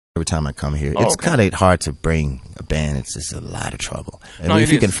every time I come here. It's kind of hard to bring a band. It's just a lot of trouble. And if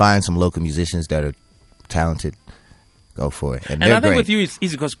you can find some local musicians that are talented, go for it. And I think with you, it's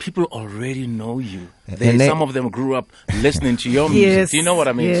easy because people already know you. Some of them grew up listening to your music. Do you know what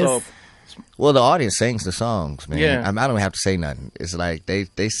I mean? So, well, the audience sings the songs, man. Yeah. I don't have to say nothing. It's like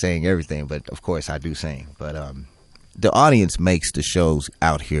they sing everything, but of course I do sing. But the audience makes the shows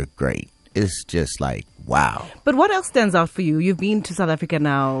out here great. It's just like, wow. But what else stands out for you? You've been to South Africa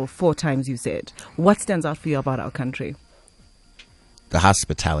now 4 times, you said. What stands out for you about our country? The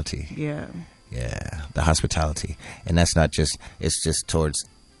hospitality. Yeah. Yeah, the hospitality. And that's not just, it's just towards,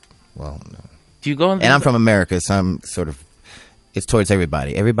 well, no. Do you go on? And I'm from America, so I'm sort of, it's towards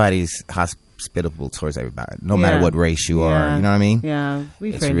everybody. Everybody's hospitable towards everybody, no matter what race you are. You know what I mean? Yeah.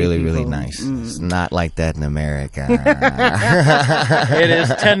 It's really, really nice. It's not like that in America. It is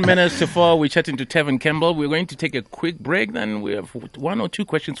 10 minutes to 4. We're chatting to TevinCampbell. We're going to take a quick break. Then we have 1 or 2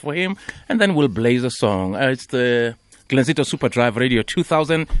 questions for him. And then we'll blaze a song. It's the Glenzito Super Drive Radio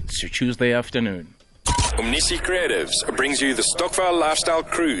 2000. It's your Tuesday afternoon. Umnisi Creatives brings you the Stokvel Lifestyle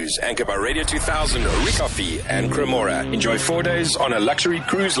Cruise, anchored by Radio 2000, Rikofi and Cremora. Enjoy 4 days on a luxury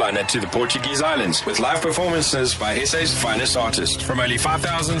cruise liner to the Portuguese islands with live performances by SA's finest artists from only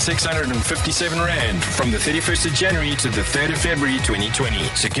 5,657 Rand from the 31st of January to the 3rd of February 2020.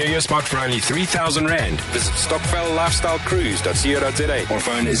 Secure your spot for only 3,000 Rand. Visit StokvelLifestyleCruise.co.za or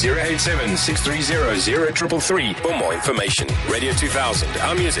phone 087 630 0333 for more information. Radio 2000,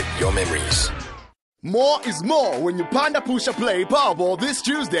 our music, your memories. More is more when you Panda Push a Play Powerball this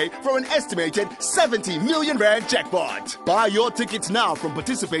Tuesday for an estimated 70 million Rand jackpot. Buy your tickets now from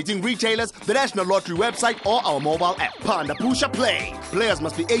participating retailers, the National Lottery website, or our mobile app. Panda Push a Play. Players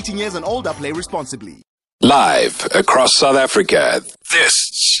must be 18 years and older. Play responsibly. Live across South Africa,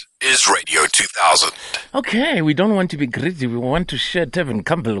 this is Radio 2000. Okay, we don't want to be greedy. We want to share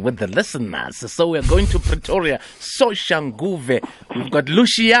TevinCampbell with the listeners. So we're going to Pretoria, Soshanguve. We've got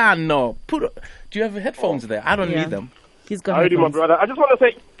Luciano. Do you have headphones there? I don't need them. He's got headphones. I do, my brother. I just want to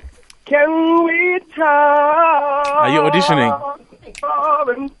say, can we talk? Are you auditioning?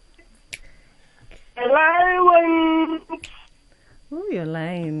 Oh, your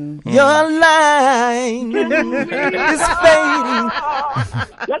line. Your line is fading.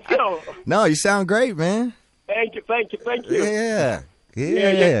 Let's go. No, you sound great, man. Thank you. Yeah.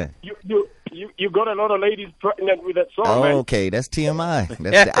 You got a lot of ladies pregnant with that song, man. Okay, that's TMI.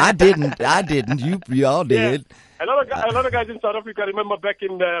 I didn't. You all did. Yeah. A lot of guys in South Africa remember back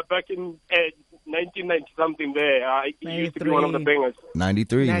in 1990 something. There, it used to be one of the bangers.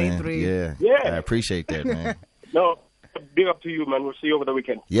 93, man. Yeah. I appreciate that, man. No, big up to you, man. We'll see you over the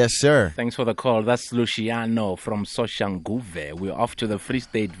weekend. Yes, sir. Thanks for the call. That's Luciano from Soshanguve. We're off to the Free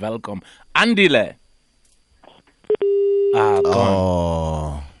State. Welcome, Andile. Gone.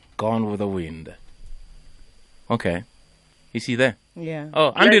 Oh. Gone with the wind. Okay. Is he there? Yeah.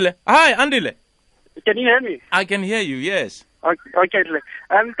 Oh, Andile. Hi, Andile. Can you hear me? I can hear you, yes. Okay.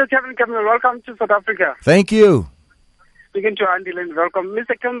 Mr. Campbell, welcome to South Africa. Thank you. Speaking to Andile, welcome.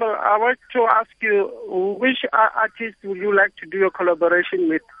 Mr. Campbell, I want to ask you, which artist would you like to do a collaboration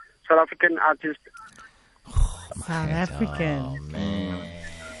with? South African artist? South African. Oh, man.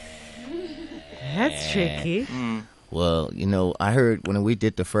 That's tricky. Well, I heard when we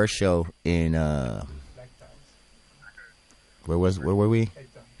did the first show in where were we?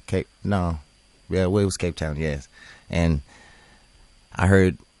 Cape Town. It was Cape Town, yes. And I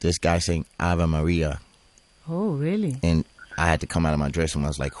heard this guy sing Ave Maria. Oh, really? And I had to come out of my dressing room. I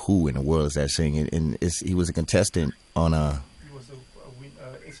was like, who in the world is that singing? And he was a contestant on He was a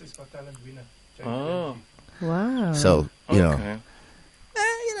SS Got Talent winner. Oh. Wow. So,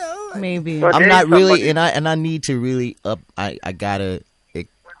 maybe. I'm not really, and I need to really I gotta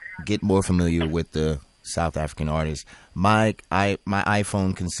get more familiar with the South African artists. My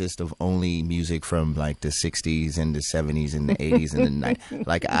iPhone consists of only music from like the 60s and the 70s and the 80s and the 90s.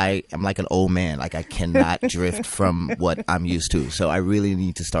 Like I'm like an old man. Like I cannot drift from what I'm used to. So I really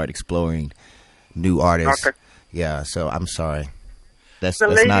need to start exploring new artists. Okay. Yeah. So I'm sorry. That's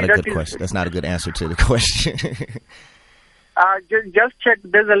not a good question. That's not a good answer to the question. Just check.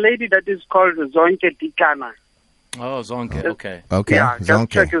 There's a lady that is called Zonke Dikana. Oh, Zonke. Okay. Okay. Yeah, Zonke.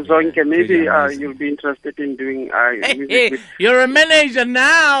 just check Zonke. Maybe you'll be interested in doing music. Hey, you're a manager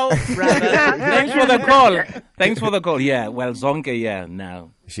now, brother. Thanks for the call. Yeah. Well, Zonke. Yeah. Now.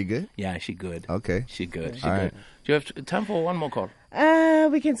 Is she good? Yeah, she good. Okay. She good. All right. Do you have time for one more call?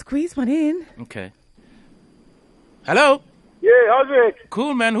 We can squeeze one in. Okay. Hello. Yeah, how's it?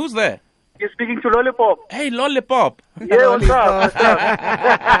 Cool, man. Who's there? You're speaking to Lollipop. Hey, Lollipop. Yeah, what's up? What's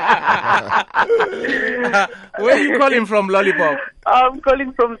up? Where are you calling from, Lollipop? I'm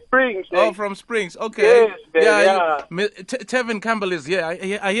calling from Springs. Oh, from Springs. Okay. Yes, yeah. TevinCampbell is here.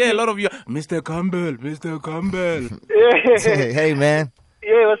 I hear a lot of you. Mr. Campbell, Mr. Campbell. Yeah. Hey, man.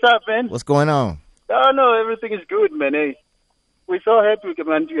 Yeah, what's up, man? What's going on? Oh, no, everything is good, man. Hey, we're so happy,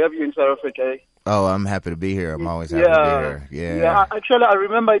 man, to have you in South Africa. Eh? Oh, I'm happy to be here. I'm always happy to be here. Yeah. Actually, I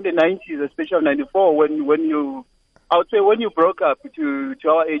remember in the 90s, especially 94, when you, I would say when you broke up to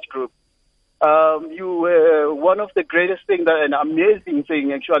our age group, you were one of the greatest thing, an amazing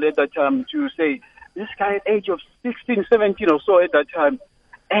thing, actually, at that time, to say, this guy at age of 16, 17 or so at that time,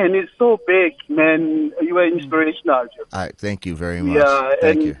 and it's so big, man. You were inspirational. Thank you very much. Yeah,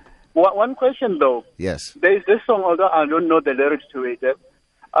 Thank you. One question, though. Yes. There's this song, although I don't know the lyrics to it,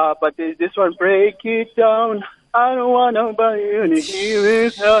 but there's this one, break it down, I don't want nobody to hear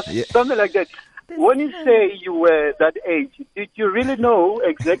it. Something like that. When you say you were that age, did you really know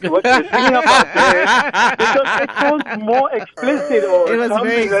exactly what you were singing about there? Because it sounds more explicit or It was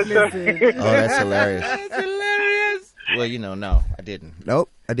something. very explicit. Oh, that's hilarious. That's hilarious. Well, no, I didn't. Nope,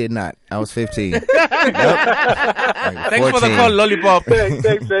 I did not. I was 15. Nope. Thanks for the call, Lollipop.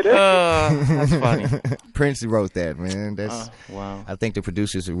 Thanks, man. That's funny. Prince wrote that, man. That's Wow. I think the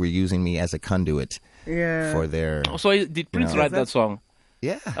producers were using me as a conduit for their. So did Prince write that song?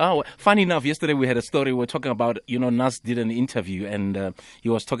 Yeah. Oh, funny enough, yesterday we had a story. We were talking about, Nas did an interview and he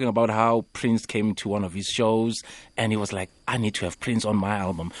was talking about how Prince came to one of his shows and he was like, I need to have Prince on my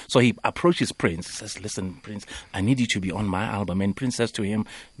album. So he approaches Prince, says, listen, Prince, I need you to be on my album. And Prince says to him,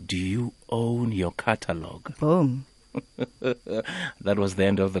 do you own your catalog? Boom. That was the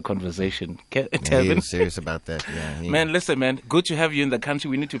end of the conversation. He Tevin? was serious about that. Yeah. Man, listen, man. Good to have you in the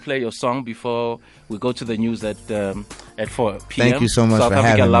country. We need to play your song before we go to the news at 4 p.m. Thank you so much South for Africa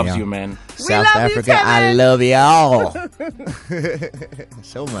having me. loves you, man. South love you, Africa, I Tevin. love y'all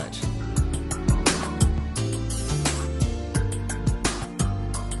so much.